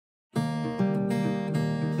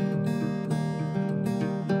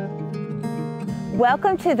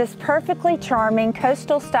Welcome to this perfectly charming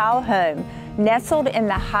coastal style home nestled in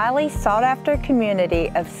the highly sought after community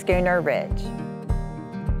of Schooner Ridge.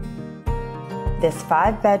 This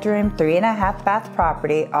 5-bedroom, 3.5 bath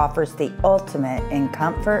property offers the ultimate in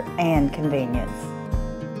comfort and convenience.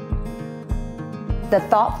 The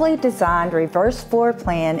thoughtfully designed reverse floor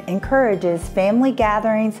plan encourages family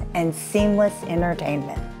gatherings and seamless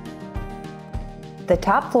entertainment. The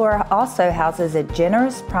top floor also houses a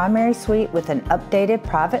generous primary suite with an updated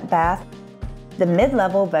private bath. The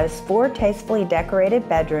mid-level boasts 4 tastefully decorated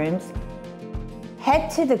bedrooms. Head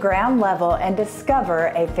to the ground level and discover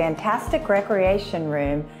a fantastic recreation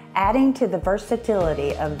room, adding to the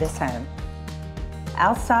versatility of this home.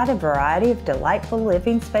 Outside, a variety of delightful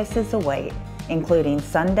living spaces await, including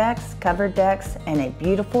sun decks, covered decks, and a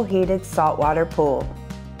beautiful heated saltwater pool.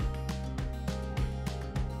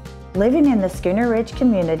 Living in the Schooner Ridge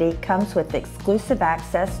community comes with exclusive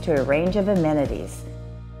access to a range of amenities.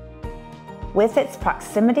 With its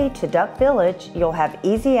proximity to Duck Village, you'll have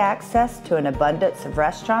easy access to an abundance of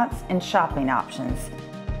restaurants and shopping options.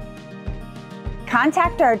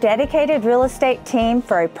 Contact our dedicated real estate team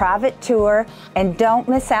for a private tour, and don't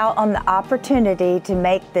miss out on the opportunity to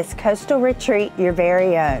make this coastal retreat your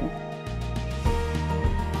very own.